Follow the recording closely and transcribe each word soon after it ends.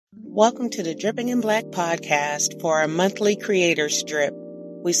Welcome to the Dripping in Black podcast for our monthly Creators Drip.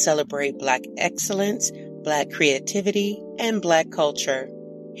 We celebrate Black excellence, Black creativity, and Black culture.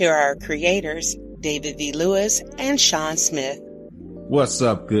 Here are our creators, David V. Lewis and Sean Smith. What's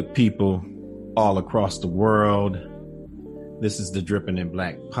up, good people all across the world? This is the Dripping in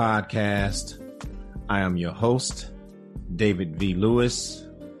Black podcast. I am your host, David V. Lewis.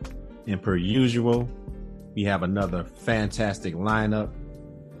 And per usual, we have another fantastic lineup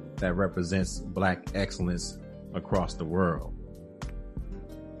that represents Black excellence across the world.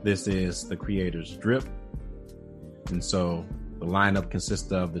 This is the Creators Drip. And so the lineup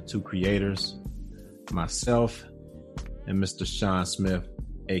consists of the two creators, myself and Mr. Sean Smith,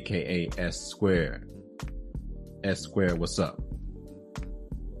 aka S Squared. S Squared, what's up?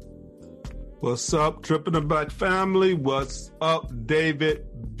 What's up, Dripping in Black family? What's up, David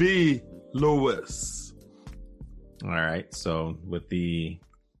V. Lewis? All right, so with the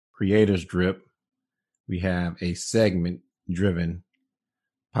Creators Drip, we have a segment-driven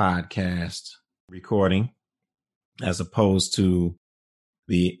podcast recording as opposed to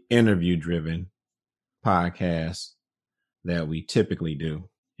the interview-driven podcast that we typically do.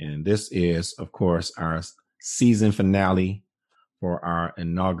 And this is, of course, our season finale for our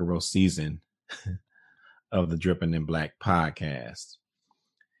inaugural season of the Dripping in Black podcast.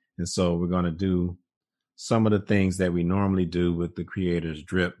 And so we're going to do some of the things that we normally do with the Creators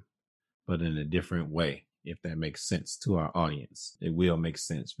Drip, but in a different way, if that makes sense to our audience. It will make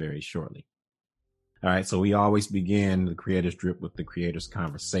sense very shortly. All right, so we always begin the Creators Drip with the Creators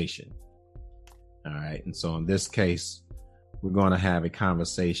Conversation. All right, and so in this case, we're going to have a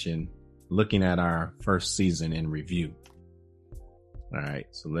conversation looking at our first season in review. All right,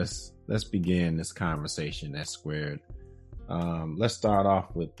 so let's begin this conversation. That's squared. Let's start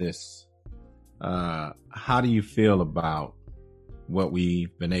off with this. How do you feel about what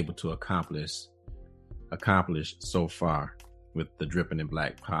we've been able to accomplish so far with the Dripping in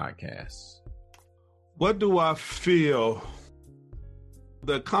Black podcast? What do I feel?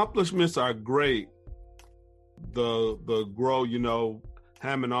 The accomplishments are great. The grow,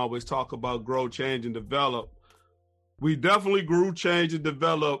 Hammond always talk about grow, change, and develop. We definitely grew, change, and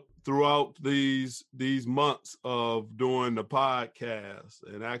develop throughout these months of doing the podcast,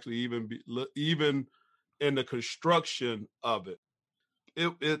 and actually even in the construction of it.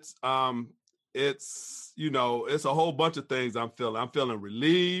 It's a whole bunch of things I'm feeling. I'm feeling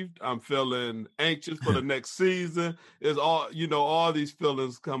relieved. I'm feeling anxious for the next season. It's all these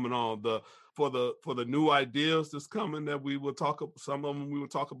feelings coming on. For the new ideas that's coming that some of them we will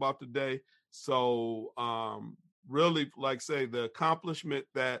talk about today. So really, like say, the accomplishment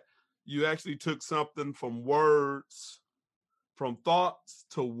that you actually took something from thoughts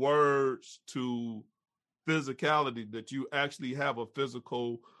to words to physicality, that you actually have a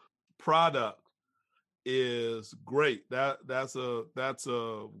physical product is great. That's a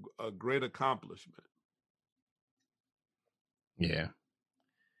great accomplishment. Yeah,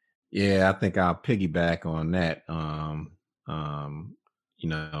 I think I'll piggyback on that.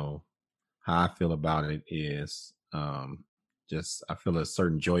 How I feel about it is I feel a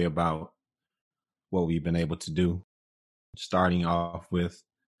certain joy about what we've been able to do, starting off with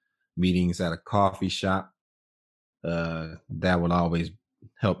meetings at a coffee shop. That would always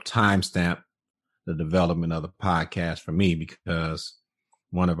help timestamp the development of the podcast for me, because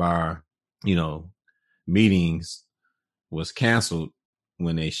one of our, meetings was canceled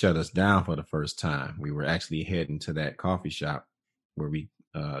when they shut us down for the first time. We were actually heading to that coffee shop where we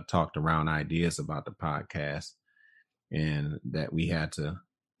talked around ideas about the podcast, and that we had to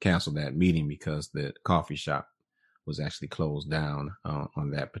cancel that meeting because the coffee shop was actually closed down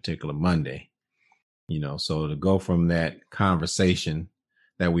on that particular Monday. So to go from that conversation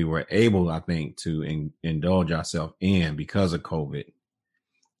that we were able, I think, to indulge ourselves in because of COVID,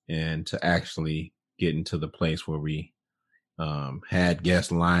 and to actually get into the place where we had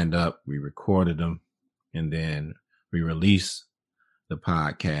guests lined up, we recorded them, and then we released the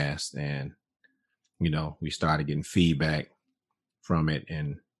podcast, and we started getting feedback from it,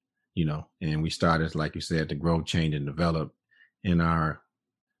 and and we started, like you said, to grow, change, and develop in our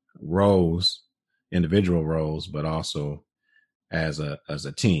individual roles, but also as a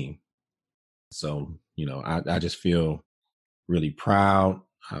team. So I just feel really proud.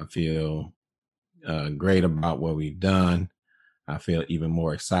 I feel great about what we've done. I feel even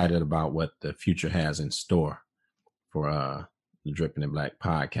more excited about what the future has in store for the Dripping in Black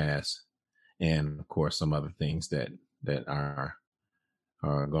podcast, and of course some other things that are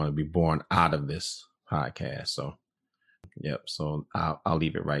going to be born out of this podcast. So I'll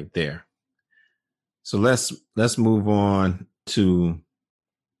leave it right there. So let's move on to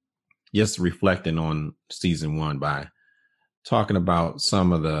just reflecting on season 1 by talking about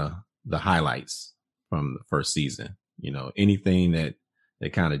some of the highlights from the first season. Anything that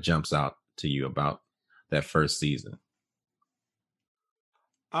kind of jumps out to you about that first season.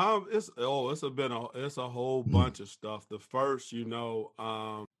 It's a whole bunch of stuff. The first,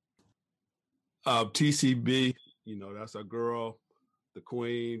 TCB, that's our girl, the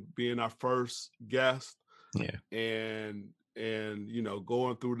queen, being our first guest. Yeah. And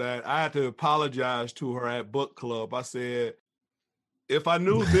going through that, I had to apologize to her at book club. I said, if I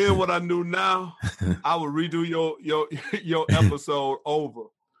knew then what I knew now, I would redo your episode over,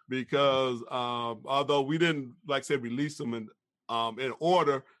 because although we didn't, like I said, release them in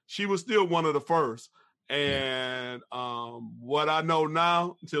order, she was still one of the first. And what I know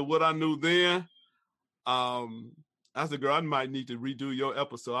now to what I knew then, I said, girl, I might need to redo your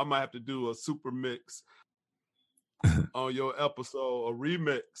episode. I might have to do a super mix on your episode, a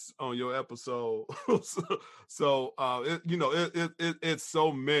remix on your episode. It's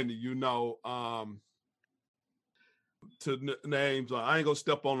so many, to names. I ain't gonna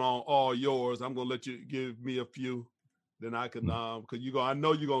step on all yours. I'm gonna let you give me a few. Then I can, cause I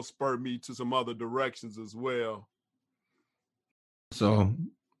know you're gonna spur me to some other directions as well. So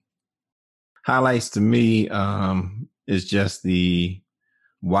highlights to me is just the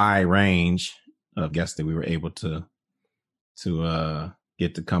wide range of guests that we were able to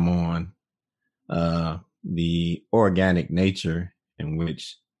get to come on, the organic nature in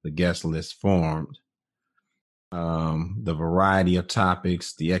which the guest list formed, the variety of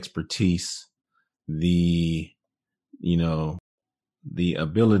topics, the expertise, the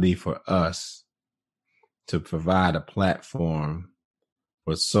ability for us to provide a platform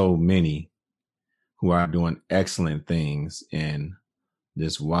for so many who are doing excellent things in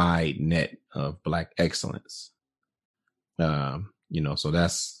this wide net of Black excellence. So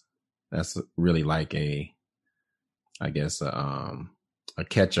that's really like a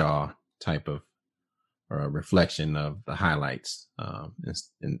catch-all type of, or a reflection of the highlights,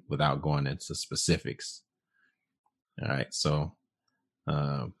 and without going into specifics. All right. So,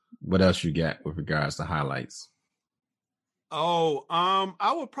 what else you got with regards to highlights? Oh,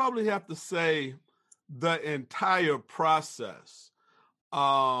 I would probably have to say the entire process,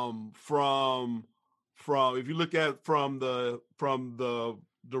 from if you look at from the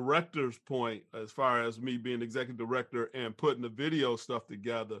director's point, as far as me being executive director and putting the video stuff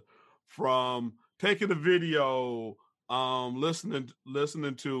together, from taking the video, listening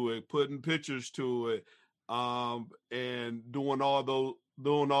to it, putting pictures to it, and doing all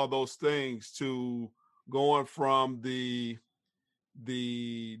those things, to going from the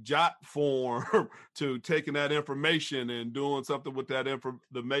jot form to taking that information and doing something with that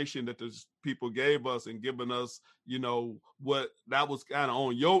information that the people gave us, and giving us, what that was kind of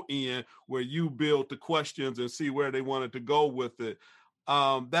on your end, where you built the questions and see where they wanted to go with it.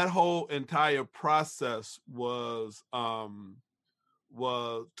 That whole entire process was to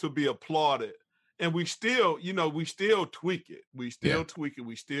be applauded. And we still tweak it. We still tweak it.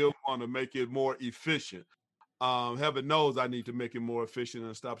 We still want to make it more efficient. Heaven knows I need to make it more efficient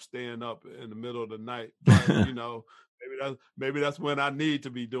and stop staying up in the middle of the night. But, maybe that's when I need to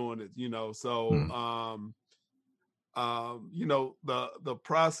be doing it, So, the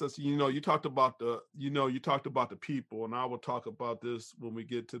process, you talked about the people, and I will talk about this when we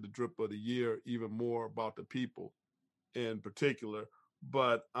get to the drip of the year, even more about the people in particular.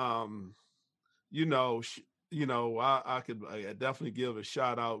 But, I could definitely give a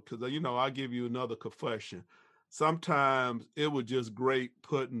shout out, because, I'll give you another confession. Sometimes it was just great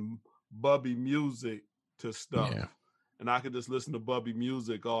putting Bubby music to stuff. Yeah. And I could just listen to Bubby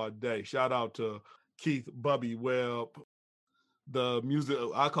music all day. Shout out to Keith Bubby Webb, the music,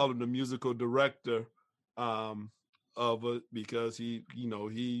 I call him the musical director of it, because he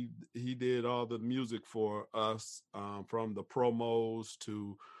did all the music for us, from the promos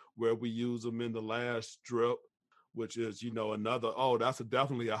to where we use them in the last drip, which is, another, that's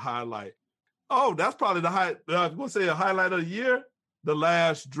definitely a highlight. Oh, that's probably I was going to say a highlight of the year, the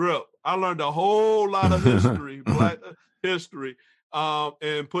last drip. I learned a whole lot of history, Black history,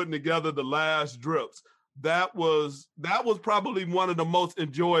 and putting together the last drips. That was probably one of the most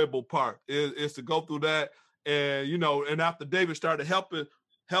enjoyable part is to go through that. And, and after David started helping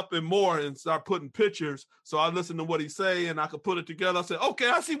more and start putting pictures, so I listened to what he say and I could put it together. I said, okay,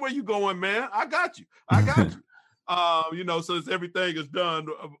 I see where you're going, man. I got you. So everything is done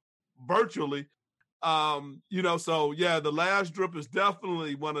virtually. So yeah, the last drip is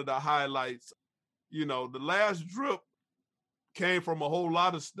definitely one of the highlights. The last drip came from a whole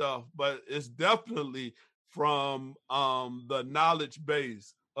lot of stuff, but it's definitely from the knowledge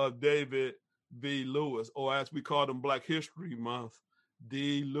base of David V. Lewis, or as we call him Black History Month,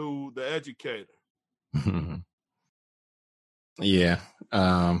 D. Lew the Educator. Yeah.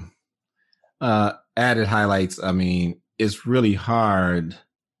 Added highlights. I mean, it's really hard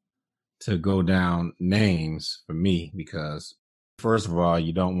to go down names for me because, first of all,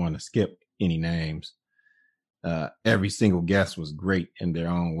 you don't want to skip any names. Every single guest was great in their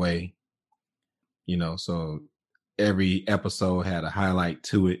own way, so every episode had a highlight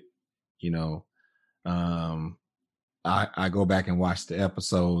to it. I go back and watch the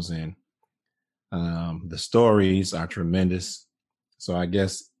episodes, and the stories are tremendous. So I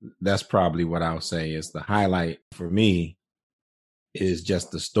guess that's probably what I would say is the highlight for me is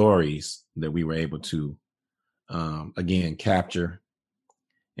just the stories that we were able to, again, capture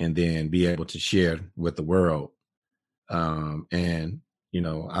and then be able to share with the world. And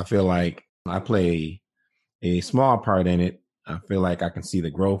I feel like I play a small part in it. I feel like I can see the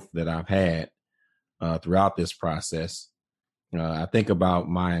growth that I've had throughout this process. I think about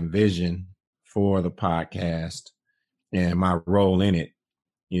my vision for the podcast and my role in it,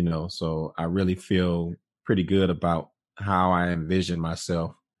 so I really feel pretty good about how I envision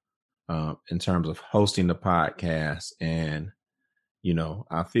myself in terms of hosting the podcast. And,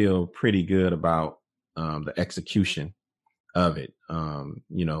 I feel pretty good about the execution of it.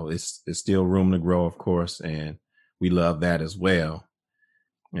 It's still room to grow, of course, and we love that as well.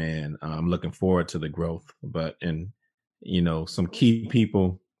 And I'm looking forward to the growth. But, some key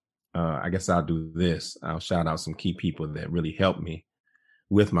people, I guess I'll do this. I'll shout out some key people that really helped me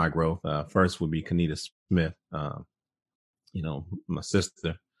with my growth. First would be Kenita Smith, my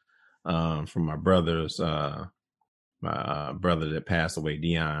sister, from my brother's, my brother that passed away,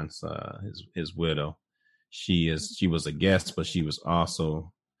 Dion's, his widow. She was a guest, but she was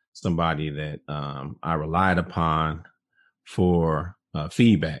also somebody that I relied upon for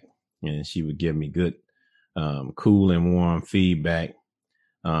feedback, and she would give me good, cool and warm feedback.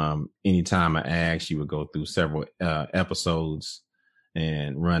 Anytime I asked, she would go through several episodes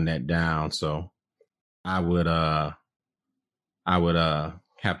and run that down. So I would have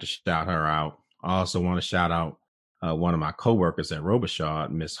to shout her out. I also want to shout out one of my coworkers at Robichaud,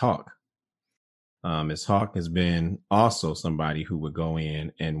 Miss Hawk. Miss Hawk has been also somebody who would go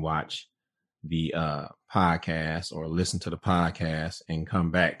in and watch the podcast or listen to the podcast and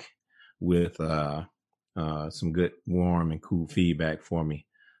come back with some good, warm and cool feedback for me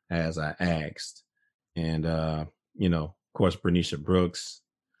as I asked. And, of course, Bernicia Brooks,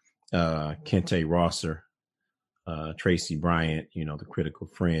 Kente Rosser, Tracy Bryant, the Critical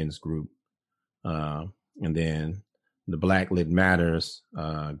Friends group. And then the Black Lit Matters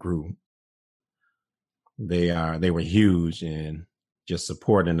group. They were huge in just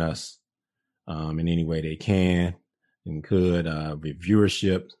supporting us in any way they can and could, with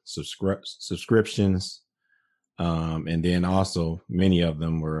viewership, subscriptions. And then also many of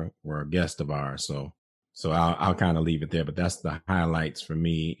them were a guest of ours. So I'll kind of leave it there, but that's the highlights for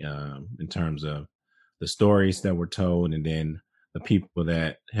me in terms of the stories that were told and then the people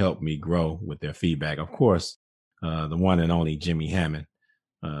that helped me grow with their feedback. Of course, the one and only Jimmy Hammond,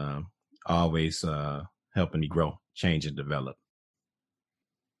 always helping me grow, change, and develop.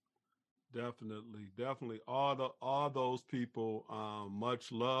 Definitely. All those people,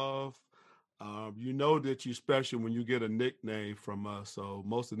 much love. You know that you're special when you get a nickname from us. So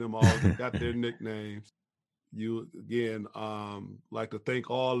most of them all got their nicknames. You again, like to thank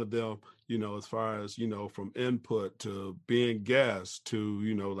all of them, as far as, from input to being guests to,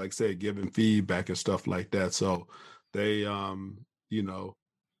 like say, giving feedback and stuff like that. So they,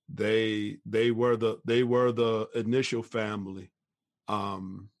 they were the initial family.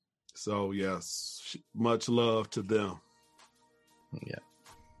 So yes, much love to them. Yeah.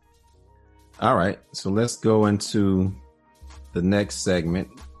 All right. So let's go into the next segment.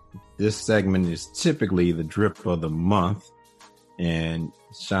 This segment is typically the drip of the month, and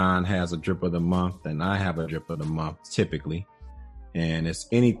Sean has a drip of the month and I have a drip of the month typically. And it's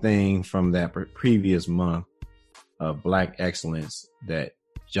anything from that previous month of Black excellence that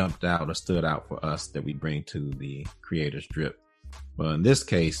jumped out or stood out for us that we bring to the Creators Drip. Well, in this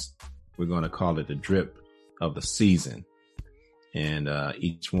case, we're going to call it the drip of the season. And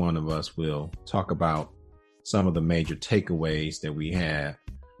each one of us will talk about some of the major takeaways that we have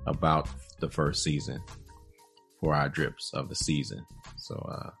about the first season for our drips of the season.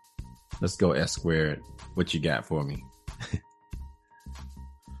 So let's go S Squared. What you got for me?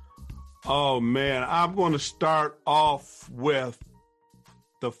 Oh, man, I'm going to start off with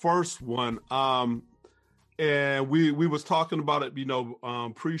the first one. And we was talking about it,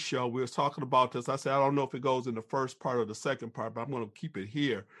 pre-show. We was talking about this. I said, I don't know if it goes in the first part or the second part, but I'm going to keep it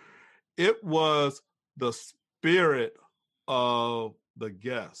here. It was the spirit of the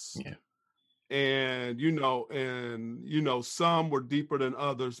guests. Yeah. And some were deeper than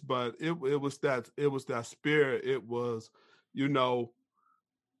others, but it was that spirit. It was,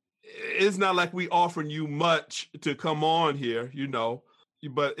 it's not like we offering you much to come on here,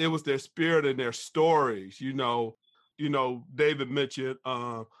 but it was their spirit and their stories. David mentioned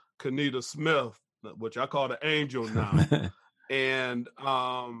Kenita Smith, which I call the angel now.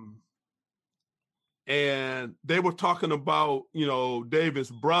 And they were talking about,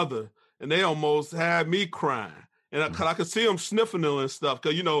 David's brother, and they almost had me crying. And I could see them sniffing and stuff.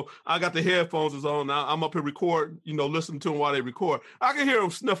 Because, I got the headphones on. I'm up here recording, listening to them while they record. I can hear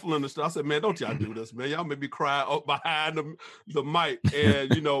them sniffling and stuff. I said, man, don't y'all do this, man. Y'all make me cry up behind the mic.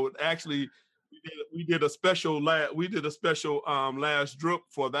 And, actually, we did a special last drip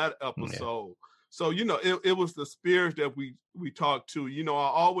for that episode. Yeah. So, it was the spirit that we talked to. I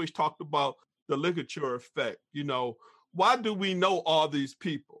always talked about the ligature effect. Why do we know all these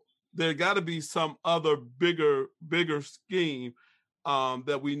people? There got to be some other bigger scheme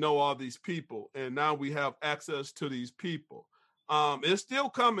that we know all these people, and now we have access to these people. It's still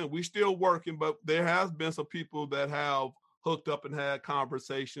coming. We're still working, but there has been some people that have hooked up and had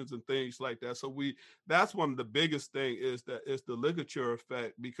conversations and things like that. So that's one of the biggest thing is that it's the ligature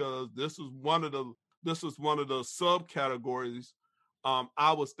effect, because this is one of the subcategories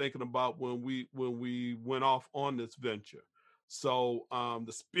I was thinking about when we went off on this venture. So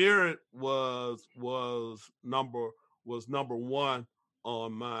the spirit was number one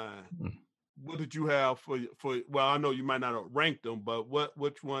on mine. What did you have for? Well, I know you might not have ranked them, but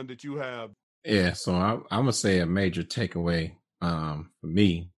which one did you have? Yeah, so I'm gonna say a major takeaway for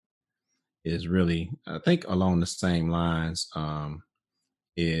me is really, I think along the same lines,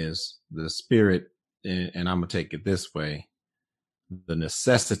 is the spirit, and I'm gonna take it this way: the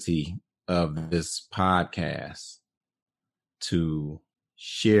necessity of this podcast to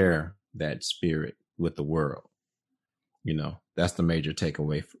share that spirit with the world. That's the major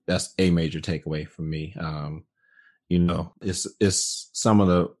takeaway. That's a major takeaway for me. It's some of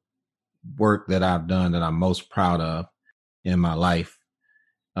the work that I've done that I'm most proud of in my life.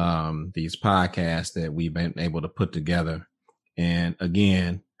 These podcasts that we've been able to put together. And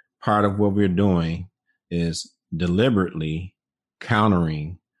again, part of what we're doing is deliberately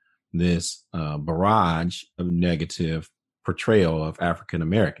countering this barrage of negative portrayal of African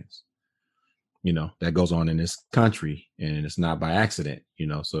Americans, that goes on in this country, and it's not by accident,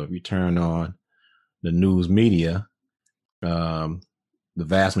 so if you turn on the news media, the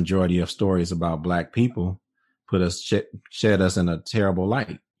vast majority of stories about Black people shed us in a terrible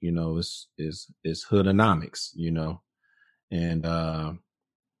light. It's hoodonomics, and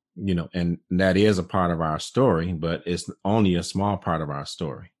and that is a part of our story, but it's only a small part of our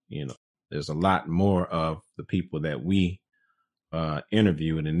story. There's a lot more of the people that we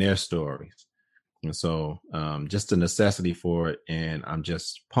interviewed in their stories. And so just the necessity for it. And I'm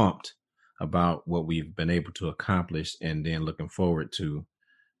just pumped about what we've been able to accomplish, and then looking forward to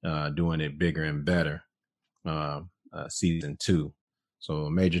doing it bigger and better season 2. So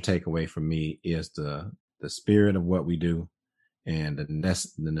a major takeaway for me is the spirit of what we do, and the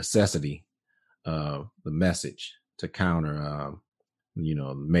necessity of the message to counter,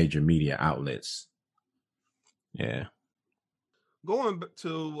 major media outlets. Yeah. Going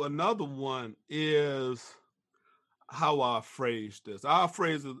to another one is how I phrase this. I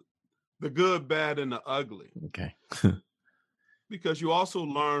phrase it the good, bad, and the ugly. Okay. Because you also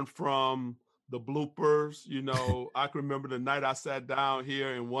learn from the bloopers. I can remember the night I sat down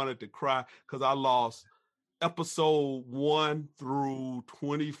here and wanted to cry because I lost episode 1 through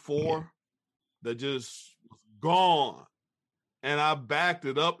 24 that just was gone. And I backed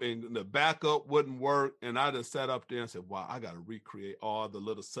it up, and the backup wouldn't work. And I just sat up there and said, wow, I got to recreate all the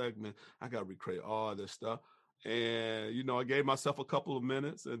little segments. I got to recreate all this stuff. And, I gave myself a couple of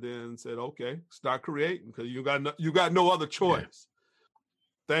minutes and then said, okay, start creating, because you got no other choice.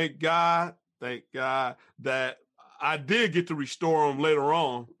 Yeah. Thank God that I did get to restore them later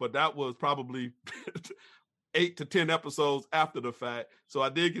on, but that was probably 8 to 10 episodes after the fact. So I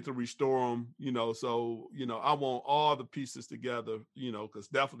did get to restore them, so, I want all the pieces together, because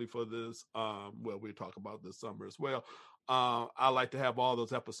definitely for this, we'll talk about this summer as well. I like to have all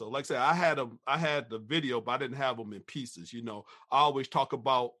those episodes. Like I said, I had the video, but I didn't have them in pieces. I always talk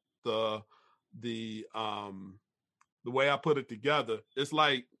about the way I put it together. It's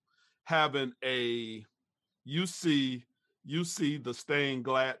like having you see the stained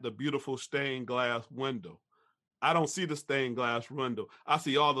glass, the beautiful stained glass window. I don't see the stained glass window. I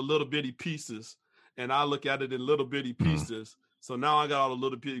see all the little bitty pieces, and I look at it in little bitty pieces. So now I got all the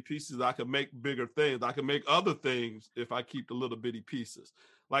little bitty pieces. I can make bigger things. I can make other things if I keep the little bitty pieces.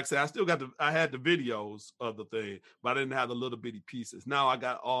 Like I said, I still got I had the videos of the thing, but I didn't have the little bitty pieces. Now I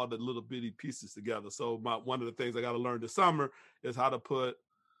got all the little bitty pieces together. So one of the things I got to learn this summer is how to put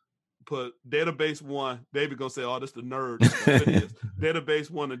database 1. David gonna say, "Oh, this the nerd stuff." It is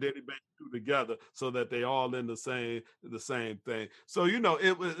database 1 and database 2 together, so that they all in the same thing. So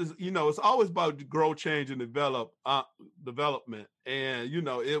it was it's always about grow, change, and development. And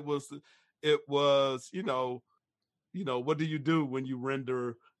it was what do you do when you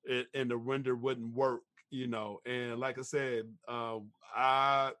render it and the render wouldn't work? And like I said,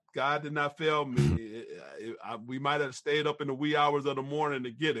 God did not fail me. We might have stayed up in the wee hours of the morning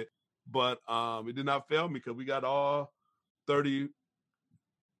to get it, but it did not fail me because we got all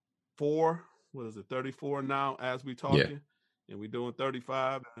 34. What is it? 34 now as we talking, and we're doing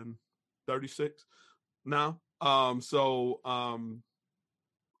 35 and 36 now.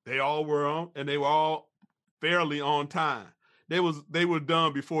 They all were on, and they were all fairly on time. They were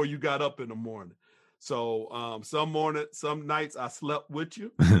done before you got up in the morning. So some nights I slept with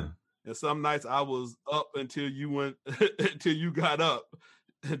you, and some nights I was up until you got up,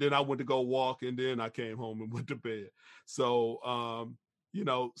 and then I went to go walk, and then I came home and went to bed. So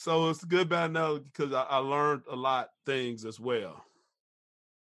so it's good by now because I learned a lot things as well.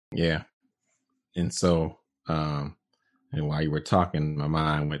 Yeah, and so and while you were talking, my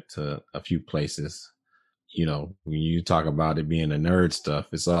mind went to a few places. When you talk about it being the nerd stuff,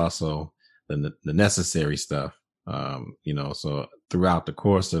 it's also the necessary stuff. So throughout the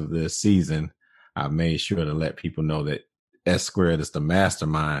course of this season, I made sure to let people know that S Squared is the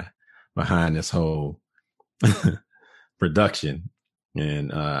mastermind behind this whole production.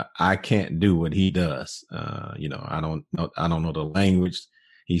 And I can't do what he does. I don't know the language.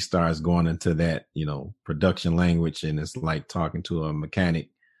 He starts going into that, production language, and it's like talking to a mechanic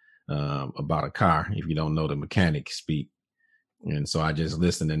about a car if you don't know the mechanic speak. And so I just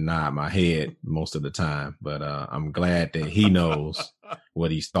listen and nod my head most of the time. But I'm glad that he knows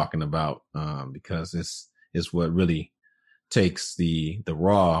what he's talking about, because it's what really takes the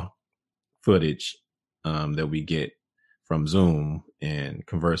raw footage that we get from Zoom and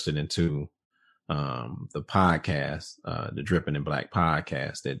converts it into the podcast, the Dripping in Black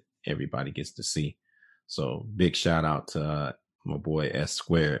podcast that everybody gets to see. So big shout out to my boy S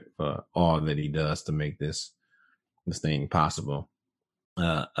Squared for all that he does to make this thing possible.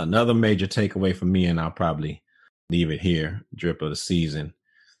 Another major takeaway for me, and I'll probably leave it here, drip of the season,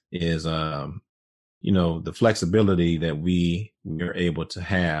 is the flexibility that we are able to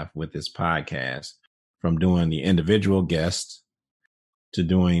have with this podcast, from doing the individual guests to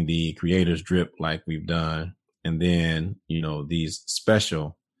doing the creators drip like we've done, and then these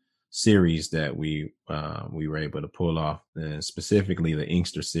special series that we were able to pull off. And specifically the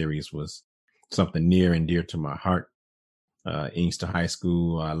Inkster series was something near and dear to my heart. Inkster High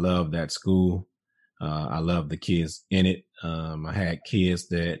School, I love that school. I love the kids in it. I had kids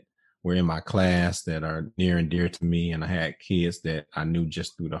that were in my class that are near and dear to me, and I had kids that I knew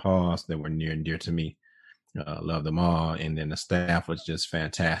just through the halls that were near and dear to me. Love them all. And then the staff was just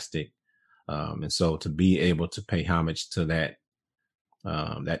fantastic. And so to be able to pay homage to that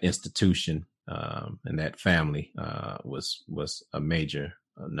institution and that family was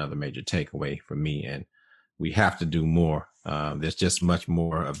another major takeaway for me. And we have to do more. There's just much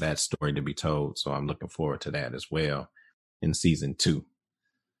more of that story to be told. So I'm looking forward to that as well in season 2.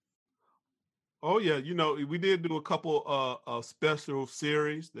 Oh yeah, we did do a couple of special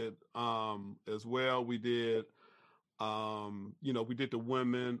series that as well. We did we did the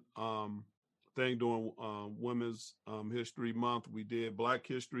women thing during Women's History Month. We did Black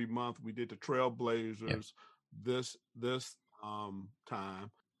History Month. We did the Trailblazers this time.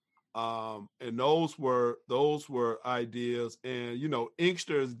 And those were ideas. And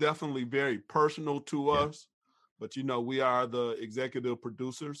Inkster is definitely very personal to us. But we are the executive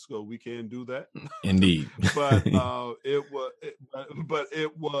producers, so we can do that. Indeed. But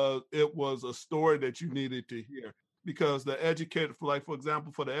it was a story that you needed to hear, because the educator, for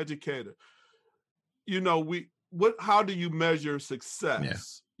example, for the educator, how do you measure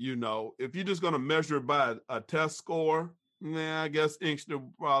success? If you're just going to measure it by a test score, I guess Inkster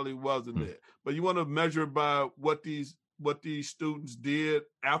probably wasn't it. But you want to measure by what these students did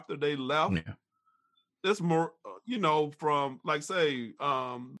after they left. Yeah. That's more, from, like, say,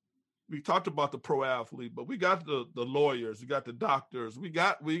 talked about the pro athlete, but we got the lawyers, we got the doctors, we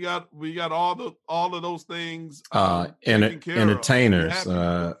got all of those things taken care entertainers.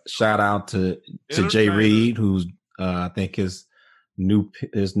 Of. Shout out to Jay Reed, who's I think his new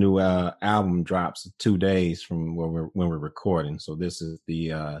album drops 2 days from when we're recording. So this is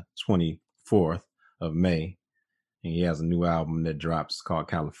the 24th of May, and he has a new album that drops called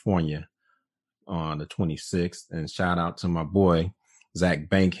California on the 26th. And shout out to my boy Zach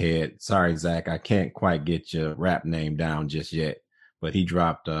Bankhead. Sorry, Zach, I can't quite get your rap name down just yet, but he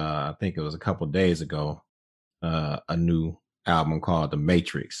dropped I think it was a couple of days ago a new album called The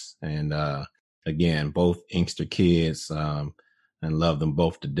Matrix. And again, both Inkster kids, and love them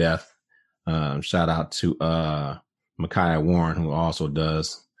both to death. Shout out to Micaiah Warren, who also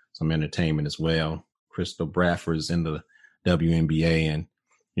does some entertainment as well. Crystal Bradford's in the WNBA, and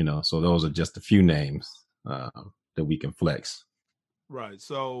so those are just a few names that we can flex. Right.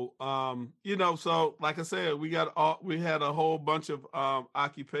 So so like I said, we had a whole bunch of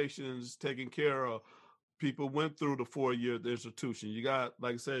occupations taken care of. People went through the 4-year institution. You got,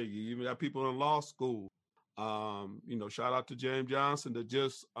 like I said, you even got people in law school. Shout out to James Johnson that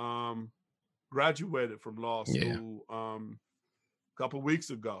just graduated from law school a couple of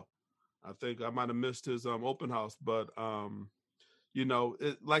weeks ago. I think I might have missed his open house, but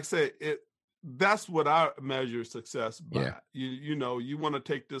like I said, that's what I measure success by. Yeah. You want to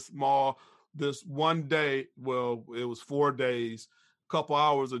take this one day. Well, it was 4 days, couple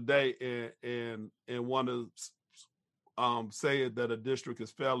hours a day, and want to say that a district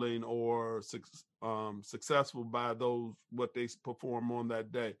is failing or successful by what they perform on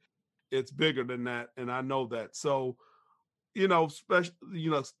that day. It's bigger than that, and I know that. So, thank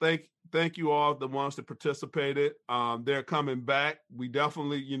you all the ones that participated. They're coming back. We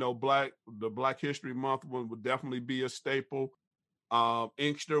definitely, the Black History Month one would definitely be a staple.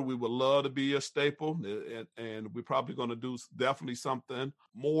 Inkster, we would love to be a staple, and we're probably going to do definitely something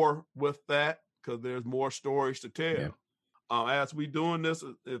more with that because there's more stories to tell. Yeah. As we doing this,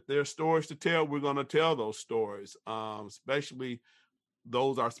 if there's stories to tell, we're going to tell those stories, especially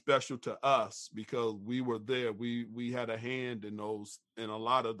those are special to us because we were there. We had a hand in a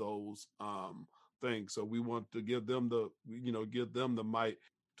lot of those things. So we want to give them the mic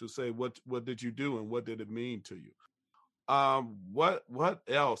to say, what did you do and what did it mean to you? What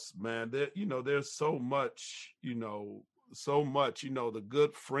else, man? There's so much, the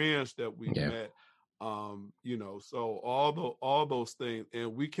good friends that we met, so all those things,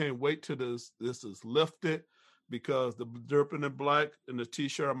 and we can't wait till this is lifted. Because the Dripping in Black and the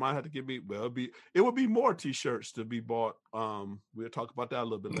T-shirt, I might have to give me. Well, it would be more T-shirts to be bought. We'll talk about that a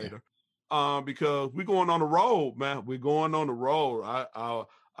little bit later. Because we're going on the road, man. We're going on the road. I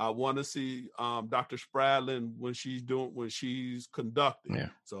want to see Dr. Spradlin when she's conducting. Yeah.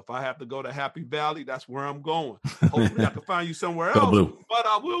 So if I have to go to Happy Valley, that's where I'm going. Hopefully, I can find you somewhere else. But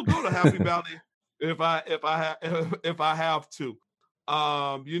I will go to Happy Valley if I have to.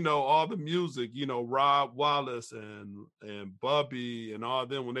 All the music, Rob Wallace and Bubby and all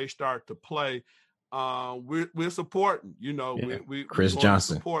them, when they start to play, we're supporting, we Chris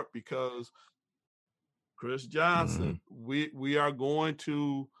Johnson support because Chris Johnson, we are going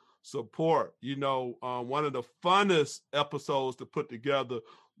to support, one of the funnest episodes to put together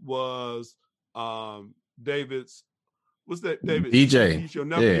was David's, what's that? David DJ. He's your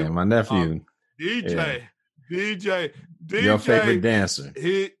nephew. Yeah, my nephew. DJ. Yeah. DJ, your favorite dancer.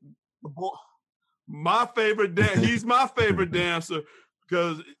 My favorite dancer. He's my favorite dancer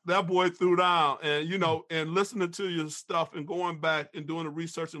because that boy threw down. And and listening to your stuff and going back and doing the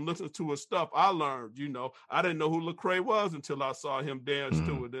research and listening to his stuff, I learned. I didn't know who Lecrae was until I saw him dance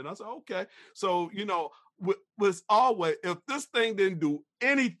to it. Then I said, okay. So was always, if this thing didn't do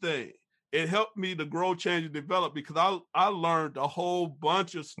anything, it helped me to grow, change, and develop because I learned a whole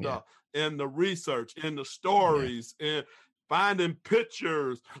bunch of stuff. Yeah. In the research, in the stories, and finding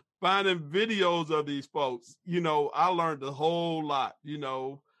pictures, finding videos of these folks, I learned a whole lot,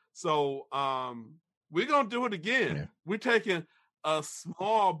 So we're gonna do it again. Yeah. We're taking a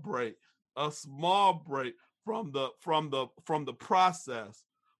small break from the process,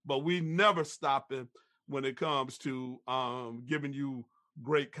 but we never stopping when it comes to giving you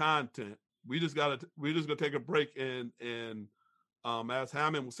great content. We're just gonna take a break and as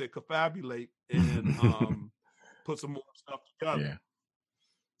Hammond would say, confabulate and put some more stuff together.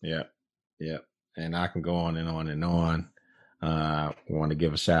 Yeah. And I can go on and on and on. I want to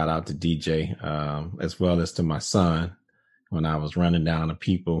give a shout out to DJ, as well as to my son when I was running down the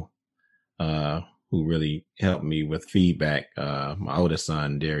people who really helped me with feedback. My oldest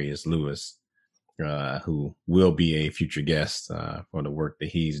son, Darius Lewis, who will be a future guest for the work that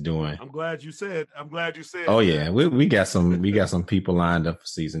he's doing. I'm glad you said. Oh yeah, we got some people lined up for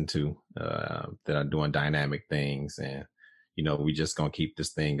season 2 that are doing dynamic things, and we just gonna keep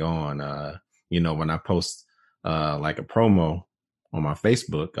this thing going. When I post like a promo on my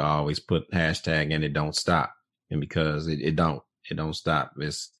Facebook, I always put hashtag and it don't stop, and because it don't stop.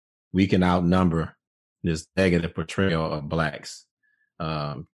 We can outnumber this negative portrayal of blacks.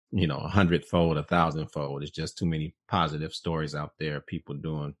 100-fold, 1,000-fold. It's just too many positive stories out there. People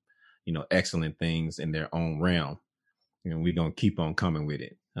doing, excellent things in their own realm, and we're gonna keep on coming with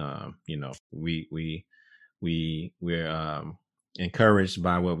it. We're encouraged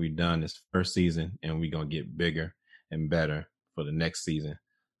by what we've done this first season, and we're gonna get bigger and better for the next season.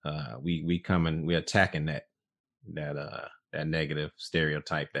 We're attacking that negative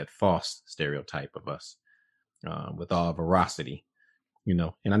stereotype, that false stereotype of us, with all veracity.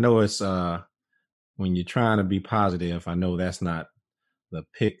 And I know it's when you're trying to be positive, I know that's not the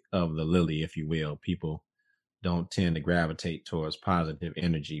pick of the lily, if you will. People don't tend to gravitate towards positive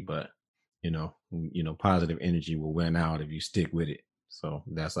energy, but positive energy will win out if you stick with it. So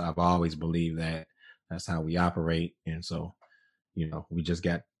I've always believed that. That's how we operate. And so, we just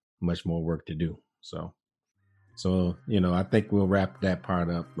got much more work to do. So I think we'll wrap that part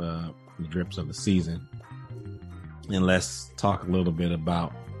up, the drips of the season. And let's talk a little bit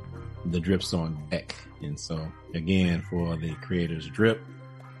about the drips on deck. And so, again, for the creators drip,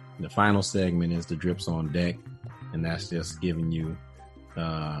 the final segment is the drips on deck. And that's just giving you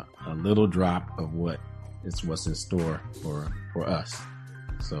a little drop of what's in store for us.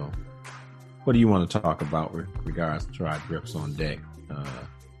 So what do you want to talk about with regards to our drips on deck?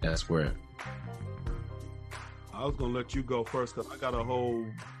 That's where I was going to let you go first because I got a whole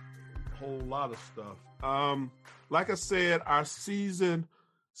lot of stuff. Like I said, our season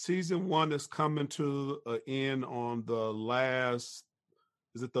 1 is coming to an end on the last.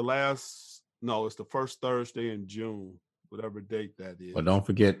 Is it the last? No, it's the first Thursday in June, whatever date that is. But don't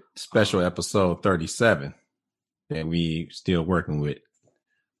forget special episode 37 that we still working with.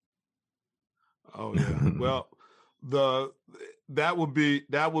 Oh yeah. Well, that would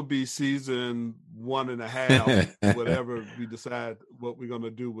be season 1.5, whatever we decide what we're going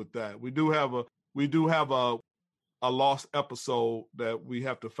to do with that. We do have a lost episode that we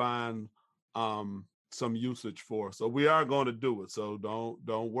have to find some usage for. So we are going to do it. So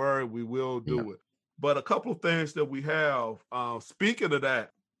don't worry, we will do it. But a couple of things that we have, speaking of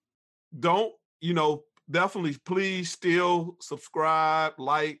that, definitely please still subscribe,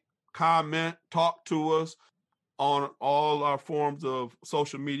 like, comment, talk to us on all our forms of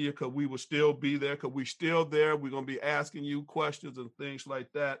social media, because we will still be there, because we're still there. We're going to be asking you questions and things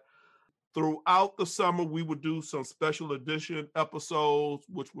like that. Throughout the summer, we would do some special edition episodes,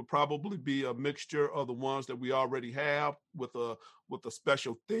 which would probably be a mixture of the ones that we already have with a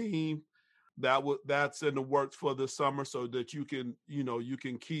special theme that's in the works for this summer, so that you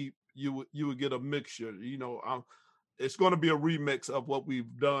would get a mixture. It's going to be a remix of what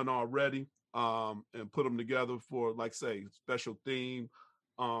we've done already, and put them together for, like, say, special theme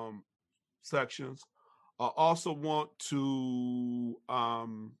sections. I also want to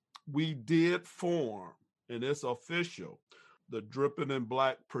we did form, and it's official, the Dripping in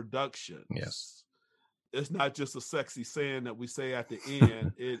Black Productions. Yes. It's not just a sexy saying that we say at the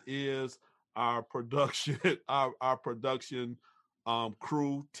end. It is our production, our production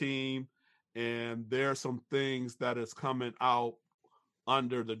crew team, and there are some things that is coming out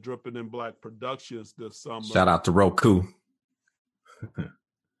under the Dripping in Black Productions this summer. Shout out to Roku.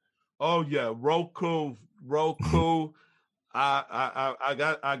 Oh yeah, Roku.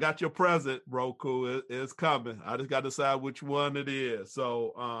 I got your present, Roku. It's coming. I just got to decide which one it is.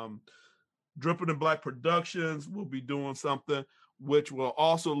 So Dripping in Black Productions will be doing something which will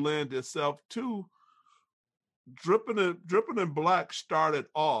also lend itself to Dripping in Black. Started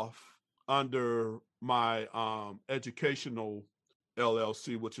off under my educational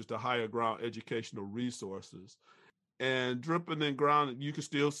LLC, which is the Higher Ground Educational Resources. And Dripping in Ground, you can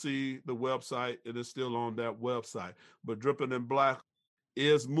still see the website. It is still on that website. But Dripping in Black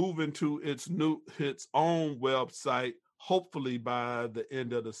is moving to its own website, hopefully by the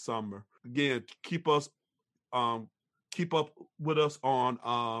end of the summer. Again, keep up with us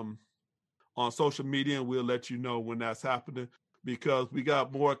on social media, and we'll let you know when that's happening, because we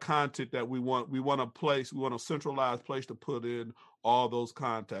got more content that we want. We want a centralized place to put in all those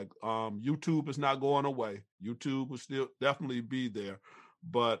contacts. YouTube is not going away. YouTube will still definitely be there,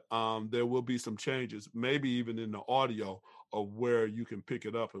 but there will be some changes, maybe even in the audio of where you can pick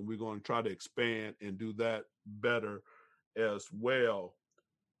it up, and we're going to try to expand and do that better as well.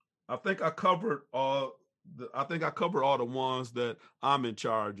 I think I covered all. I think I covered all the ones that I'm in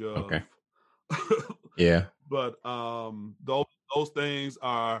charge of. Okay. Yeah. But those things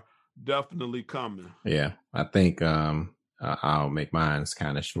are definitely coming. Yeah. I think I'll make mine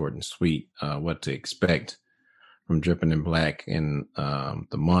kind of short and sweet. What to expect from Dripping in Black in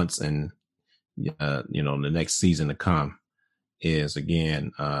the months and the next season to come is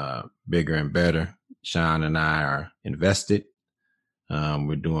again bigger and better. Sean and I are invested.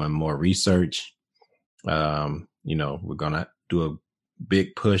 We're doing more research. We're gonna do a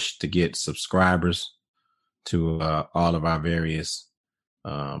big push to get subscribers to all of our various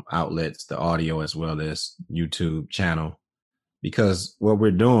outlets, the audio as well as YouTube channel, because what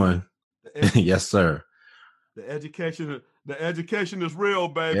we're doing, yes, sir. The education is real,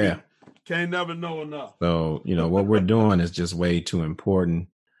 baby. Yeah. Can't never know enough. So, what we're doing is just way too important.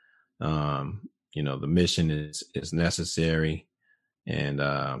 The mission is necessary, and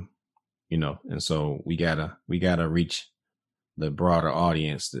and so we gotta reach the broader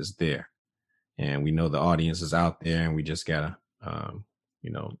audience that's there, and we know the audience is out there, and we just gotta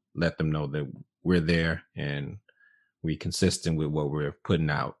let them know that we're there and we consistent with what we're putting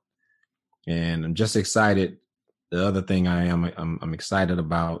out. And I'm just excited. The other thing I'm excited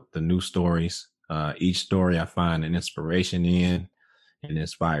about the new stories. Each story I find an inspiration in, and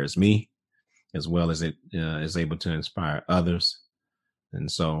inspires me, as well as it is able to inspire others.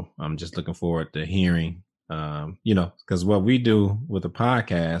 And so I'm just looking forward to hearing, because what we do with the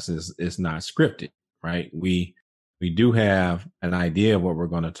podcast is not scripted, right? We do have an idea of what we're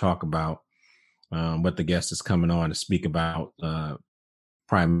going to talk about, what the guest is coming on to speak about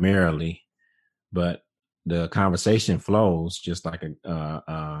primarily, but the conversation flows just like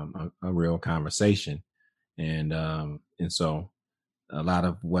a real conversation. And so a lot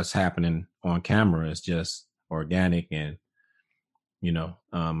of what's happening on camera is just organic, and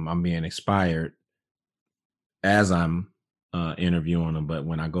I'm being inspired as I'm interviewing them, but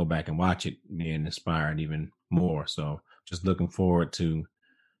when I go back and watch it, being inspired even more. So just looking forward to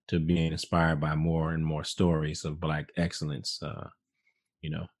being inspired by more and more stories of Black excellence,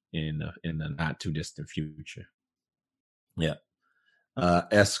 in the not too distant future. Yeah.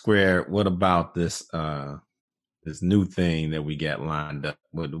 S Squared, what about this this new thing that we got lined up?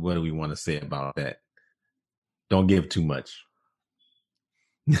 What do we want to say about that? Don't give too much.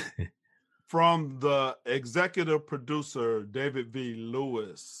 From the executive producer, David V.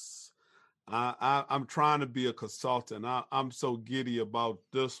 Lewis, I'm trying to be a consultant. I'm so giddy about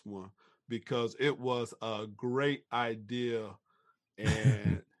this one because it was a great idea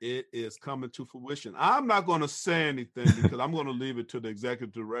and it is coming to fruition. I'm not going to say anything because I'm going to leave it to the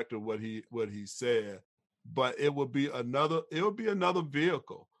executive director what he said, but it would be another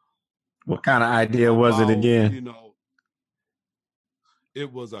vehicle. What kind of idea was it again?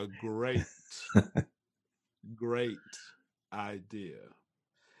 It was a great great idea.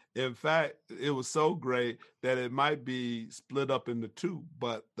 In fact, it was so great that it might be split up into two,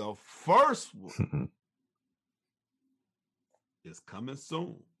 but the first one is coming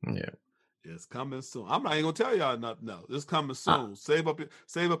soon. Yeah. It's coming soon. I'm not even gonna tell y'all nothing else. It's coming soon. Save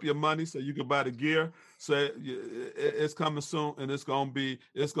up your money so you can buy the gear. So it's coming soon, and it's gonna be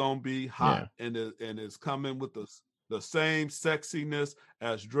hot, yeah. and it's coming with the same sexiness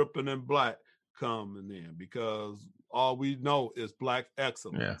as Dripping in Black coming in, because all we know is Black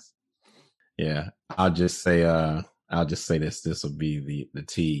excellence. Yeah. I'll just say this. This will be the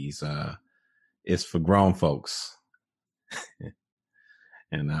tease. It's for grown folks.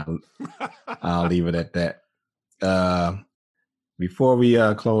 And I'll leave it at that. Before we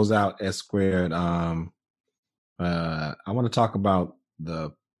close out S Squared, I want to talk about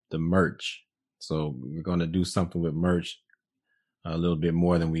the merch. So we're going to do something with merch a little bit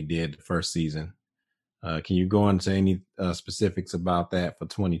more than we did the first season. Can you go into any specifics about that for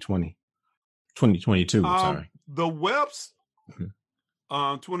 2022? Sorry. The webs.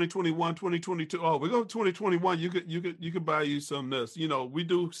 2021, 2022. Oh, we're going to 2021. You could buy you some of this. We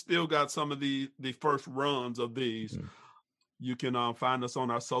do still got some of the first runs of these. Mm-hmm. You can find us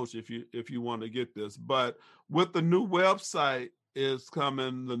on our social if you want to get this. But with the new website is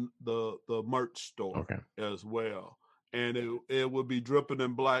coming the merch store as well, and it will be Dripping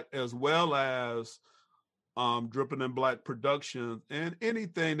in Black as well as Dripping in Black Productions and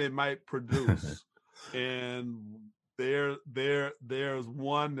anything they might produce. And there's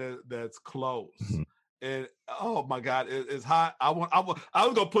one that's close. Mm-hmm. And oh my God, it's hot. I was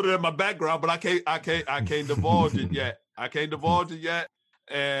gonna put it in my background, but I can't divulge it yet. I can't divulge it yet.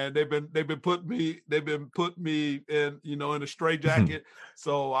 And they've been putting me in in a straitjacket,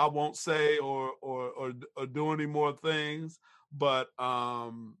 so I won't say or do any more things. But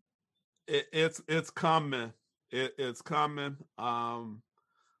It's coming. It's coming.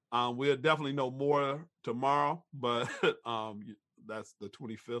 We'll definitely know more tomorrow, but that's the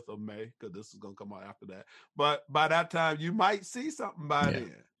 25th of May, because this is gonna come out after that. But by that time, you might see something by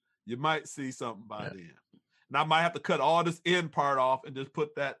then. You might see something by then. And I might have to cut all this end part off and just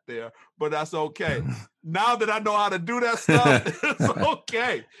put that there, but that's okay. Now that I know how to do that stuff, it's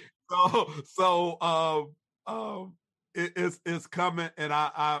okay. It's coming, and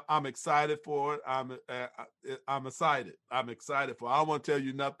I'm excited for it. I'm excited. I'm excited for it. I don't want to tell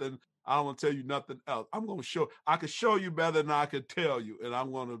you nothing. I don't want to tell you nothing else. I'm going to show. I can show you better than I can tell you, and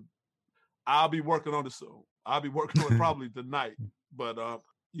I'll be working on it soon. I'll be working on it probably tonight, but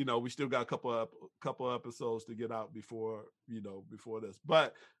we still got a couple episodes to get out before this.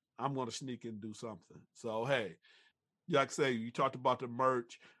 But I'm going to sneak and do something. So hey, like I say, you talked about the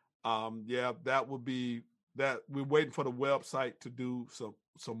merch. That would be that. We're waiting for the website to do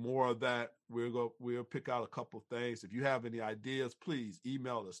some more of that. We'll pick out a couple things. If you have any ideas, please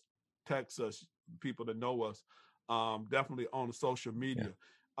email us, text us, people that know us. Definitely on the social media.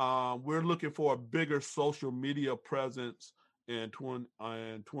 We're looking for a bigger social media presence in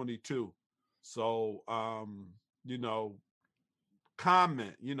 2022. So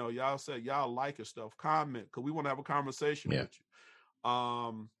comment. Y'all say y'all like your stuff. Comment, because we want to have a conversation with you.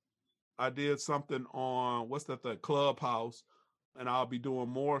 I did something on Clubhouse, and I'll be doing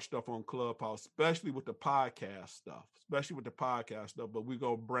more stuff on Clubhouse, especially with the podcast stuff. But we're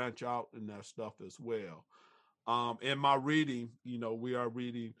gonna branch out in that stuff as well. In my reading, we are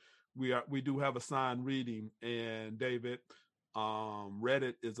reading. We do have a signed reading, and David,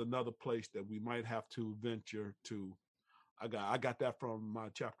 Reddit is another place that we might have to venture to. I got that from my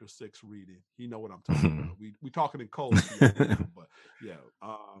chapter 6 reading. You know what I'm talking about. We talking in code, but yeah.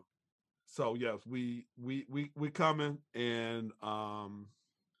 So yes, we coming, and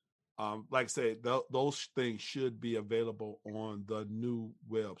like I said, those things should be available on the new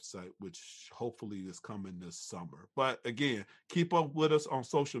website, which hopefully is coming this summer. But again, keep up with us on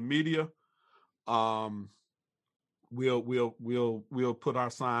social media. We'll put our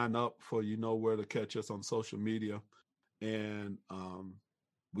sign up for where to catch us on social media, and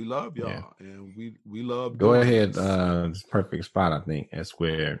we love y'all, and we love. Go ahead, it's perfect spot. I think that's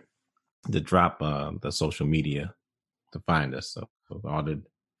where to drop the social media to find us. So all the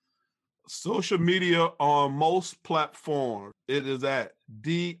social media on most platforms, it is at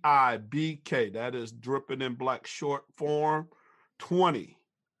DIBK. That is Dripping in Black short form 20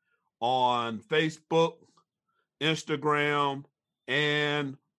 on Facebook, Instagram,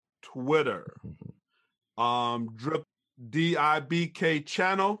 and Twitter. Drip DIBK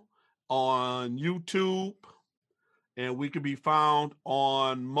channel on YouTube, and we can be found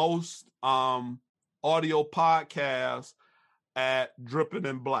on most audio podcasts at Dripping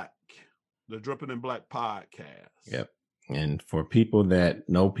in Black, the Dripping in Black podcast. Yep. And for people that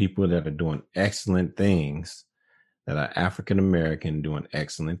know people that are doing excellent things, that are African American doing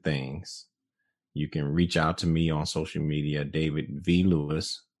excellent things, you can reach out to me on social media, David V.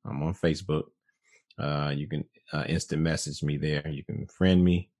 Lewis. I'm on Facebook. You can instant message me there. You can friend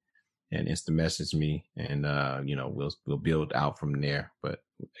me and instant message me, and we'll build out from there. But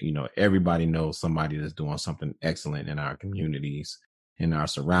everybody knows somebody that's doing something excellent in our communities, in our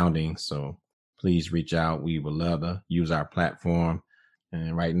surroundings. So please reach out. We would love to use our platform.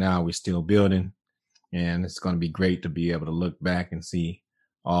 And right now we're still building, and it's going to be great to be able to look back and see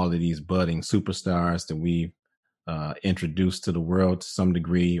all of these budding superstars that we've introduced to the world to some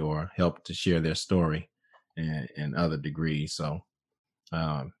degree, or helped to share their story and other degrees. So,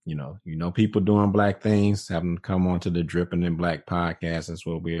 people doing Black things, have them come on to the Dripping in Black podcast. That's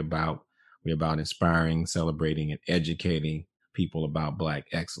what we're about. We're about inspiring, celebrating, and educating people about Black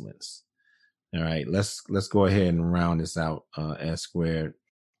excellence. All right, let's go ahead and round this out, S Squared.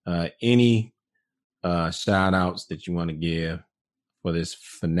 Any shout outs that you want to give for this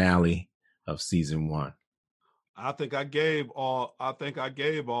finale of season 1? I think I gave all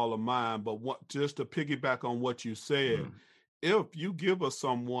of mine, but just to piggyback on what you said, if you give us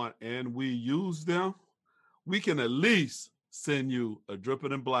someone and we use them, we can at least send you a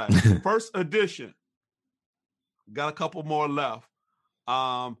Dripping in Black first edition. Got a couple more left.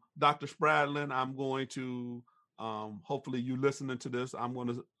 Dr. Spradlin, I'm going to, hopefully you listening to this, I'm going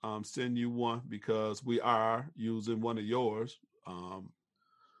to send you one, because we are using one of yours.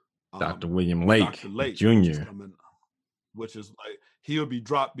 Dr. William Lake, Jr., which is like, he'll be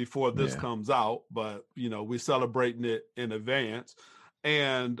dropped before this comes out, but we're celebrating it in advance.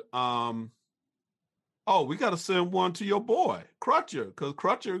 And we got to send one to your boy Crutcher, because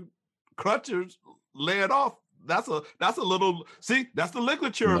Crutcher's laid off. That's a little, see, that's the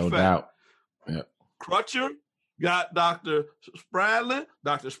ligature effect. Yep. Crutcher got Dr. Spradlin.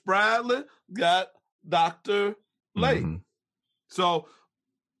 Dr. Spradlin got Dr. Lake. Mm-hmm. So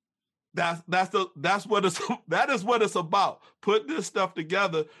that is what it's about. Put this stuff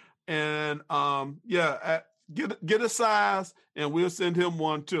together, and get a size, and we'll send him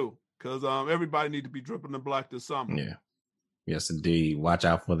one too, because everybody need to be dripping in black this summer. Yeah, yes indeed. Watch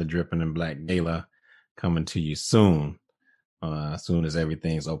out for the Dripping in Black Gala coming to you soon. As soon as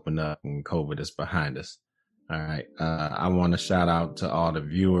everything's opened up and COVID is behind us. All right. I want to shout out to all the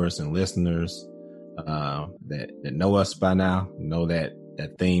viewers and listeners that know us by now, know that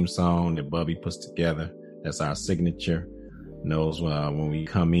theme song that Bubby puts together. That's our signature. Knows when we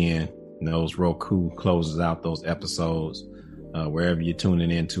come in, knows Roku closes out those episodes. Wherever you're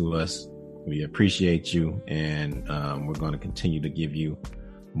tuning in to us, we appreciate you. And we're going to continue to give you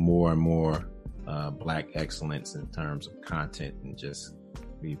more and more Black excellence in terms of content, and just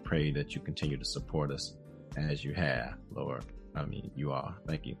we pray that you continue to support us as you have, Lord. I mean, you are.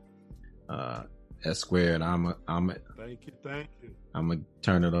 Thank you. S Squared, thank you. I'm gonna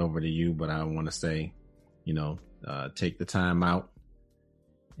turn it over to you, but I want to say, take the time out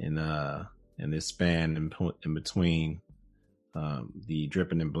in this span in between the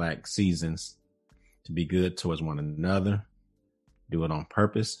Dripping in Black seasons to be good towards one another. Do it on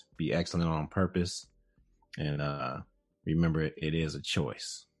purpose. Be excellent on purpose. And remember, it is a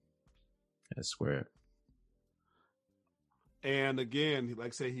choice. That's Squared. And again, like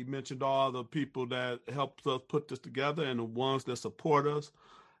I say, he mentioned all the people that helped us put this together and the ones that support us.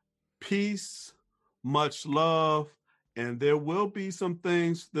 Peace, much love, and there will be some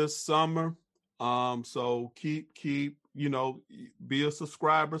things this summer. So keep be a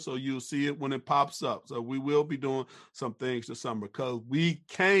subscriber so you'll see it when it pops up. So we will be doing some things this summer because we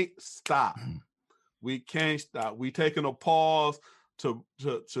can't stop. We can't stop. We taking a pause to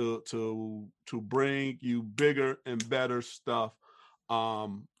bring you bigger and better stuff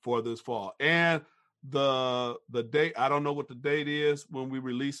for this fall. And the date, I don't know what the date is when we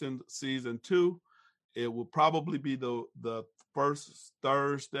releasing season 2. It will probably be the first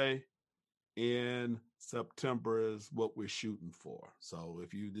Thursday in September is what we're shooting for. So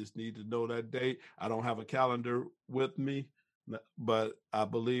if you just need to know that date, I don't have a calendar with me, but I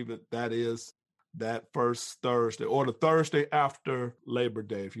believe that is that first Thursday or the Thursday after Labor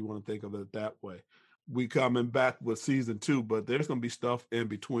Day, if you want to think of it that way. We coming back with season 2, but there's going to be stuff in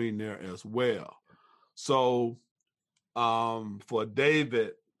between there as well. So for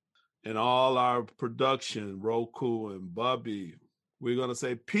David and all our production, Roku and Bubby, we're going to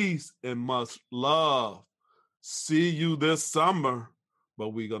say peace and much love. See you this summer, but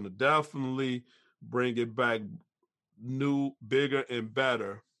we're going to definitely bring it back new, bigger, and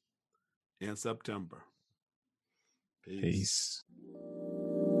better in September. Peace.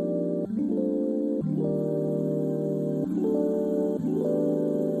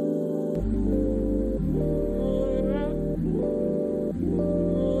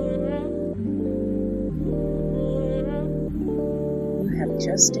 You have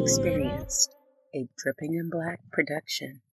just experienced a Dripping in Black production.